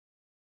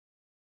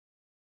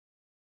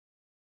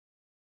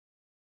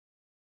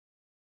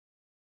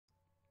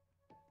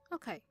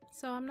Okay,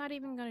 so I'm not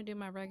even going to do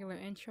my regular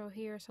intro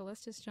here, so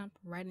let's just jump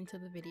right into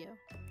the video.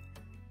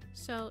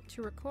 So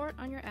to record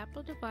on your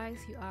Apple device,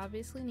 you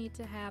obviously need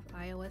to have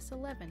iOS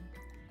 11.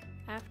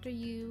 After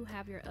you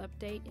have your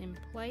update in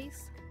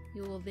place,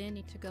 you will then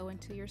need to go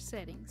into your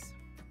settings.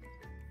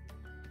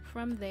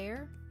 From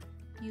there,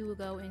 you will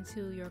go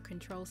into your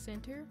control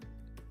center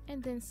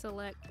and then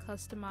select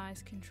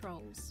Customize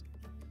Controls.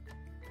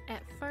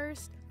 At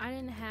first, I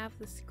didn't have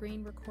the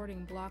screen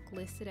recording block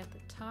listed at the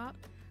top,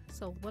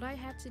 so what I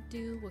had to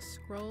do was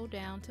scroll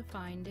down to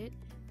find it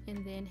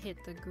and then hit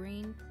the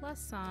green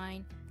plus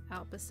sign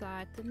out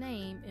beside the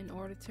name in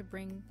order to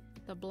bring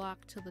the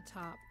block to the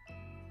top.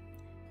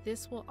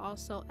 This will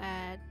also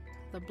add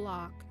the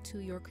block to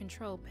your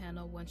control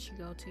panel once you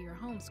go to your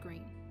home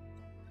screen.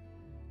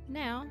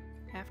 Now,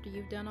 after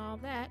you've done all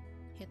that,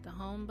 hit the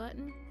home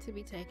button to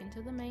be taken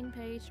to the main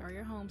page or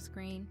your home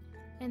screen,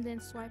 and then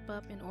swipe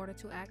up in order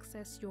to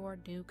access your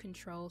new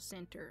control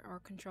center or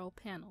control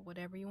panel,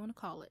 whatever you want to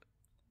call it.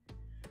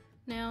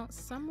 Now,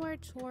 somewhere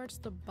towards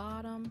the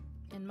bottom,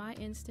 in my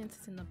instance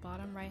it's in the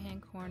bottom right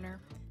hand corner,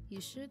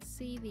 you should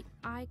see the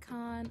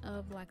icon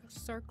of like a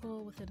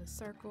circle within a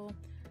circle,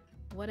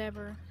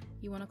 whatever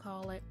you want to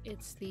call it.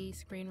 It's the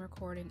screen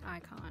recording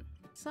icon.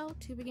 So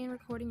to begin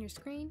recording your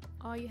screen,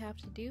 all you have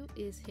to do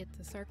is hit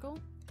the circle.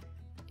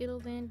 It'll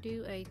then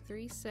do a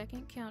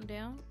 3-second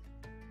countdown.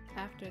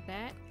 After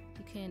that,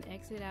 you can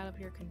exit out of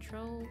your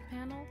control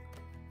panel,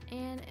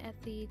 and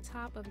at the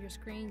top of your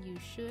screen you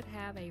should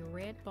have a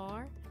red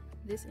bar.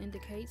 This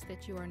indicates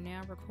that you are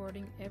now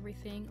recording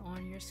everything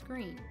on your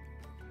screen.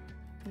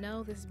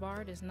 No, this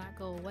bar does not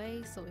go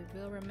away, so it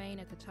will remain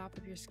at the top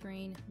of your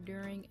screen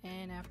during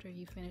and after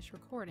you finish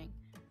recording.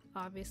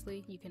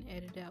 Obviously, you can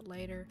edit it out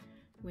later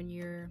when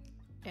you're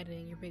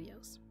editing your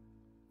videos.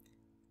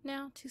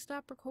 Now, to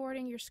stop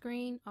recording your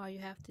screen, all you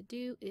have to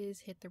do is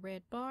hit the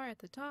red bar at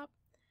the top.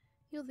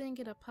 You'll then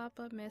get a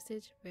pop-up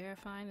message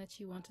verifying that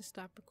you want to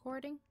stop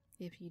recording.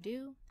 If you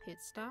do, hit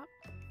stop.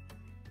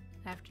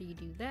 After you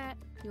do that,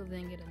 you'll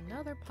then get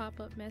another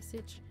pop-up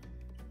message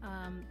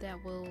that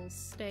will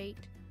state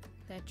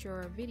that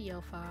your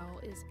video file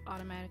is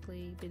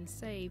automatically been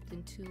saved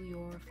into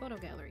your photo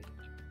gallery.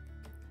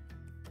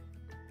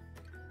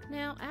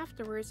 Now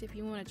afterwards, if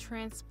you want to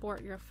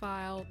transport your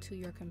file to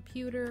your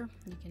computer,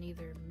 you can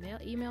either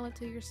email it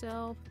to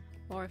yourself,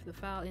 or if the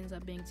file ends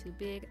up being too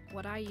big,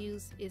 what I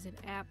use is an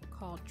app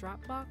called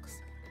Dropbox.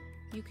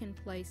 You can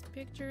place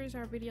pictures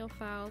or video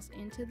files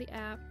into the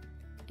app,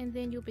 and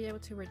then you'll be able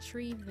to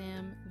retrieve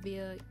them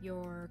via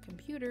your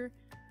computer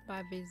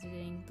by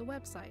visiting the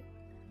website.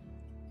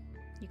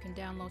 You can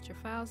download your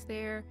files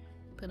there,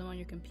 put them on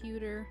your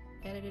computer,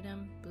 edit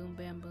them, boom,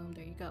 bam, boom,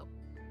 there you go.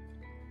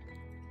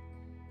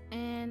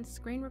 And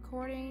screen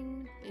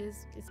recording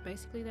it's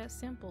basically that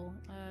simple.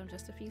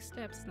 Just a few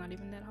steps, it's not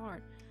even that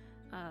hard.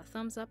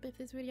 Thumbs up if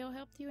this video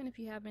helped you, and if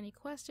you have any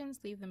questions,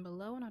 leave them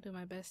below and I'll do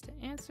my best to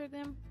answer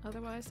them.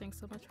 Otherwise, thanks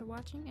so much for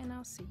watching, and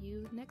I'll see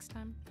you next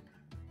time.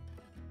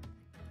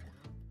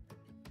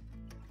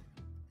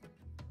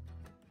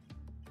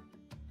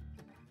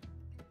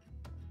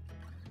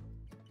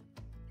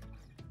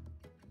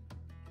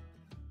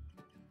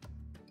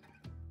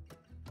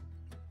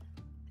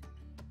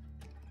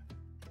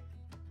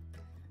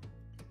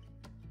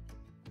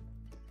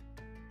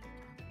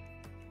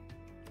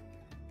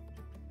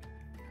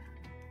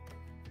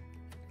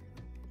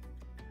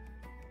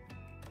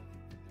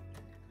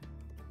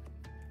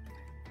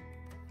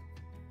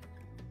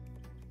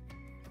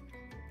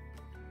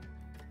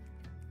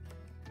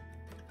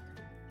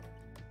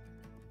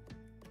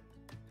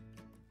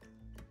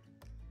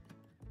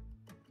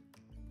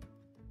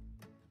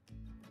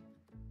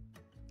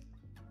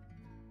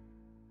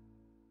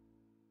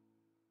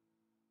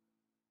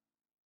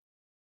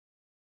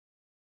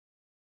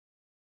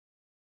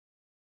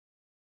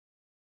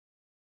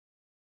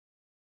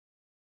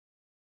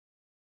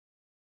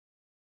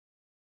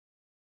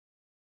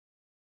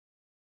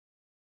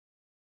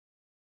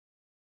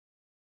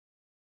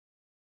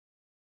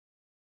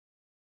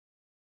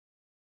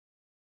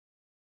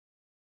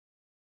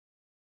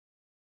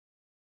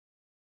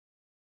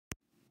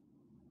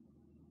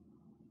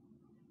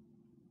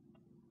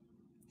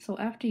 So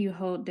after you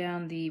hold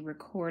down the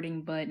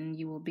recording button,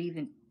 you will be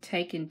then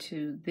taken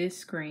to this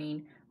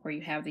screen where you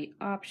have the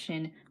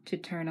option to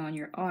turn on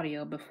your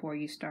audio before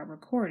you start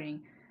recording.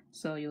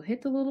 So you'll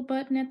hit the little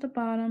button at the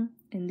bottom,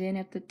 and then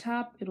at the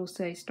top it'll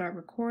say start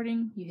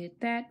recording. You hit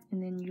that,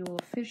 and then you'll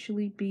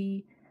officially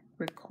be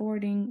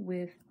recording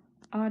with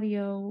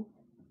audio,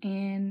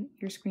 and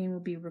your screen will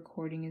be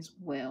recording as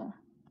well.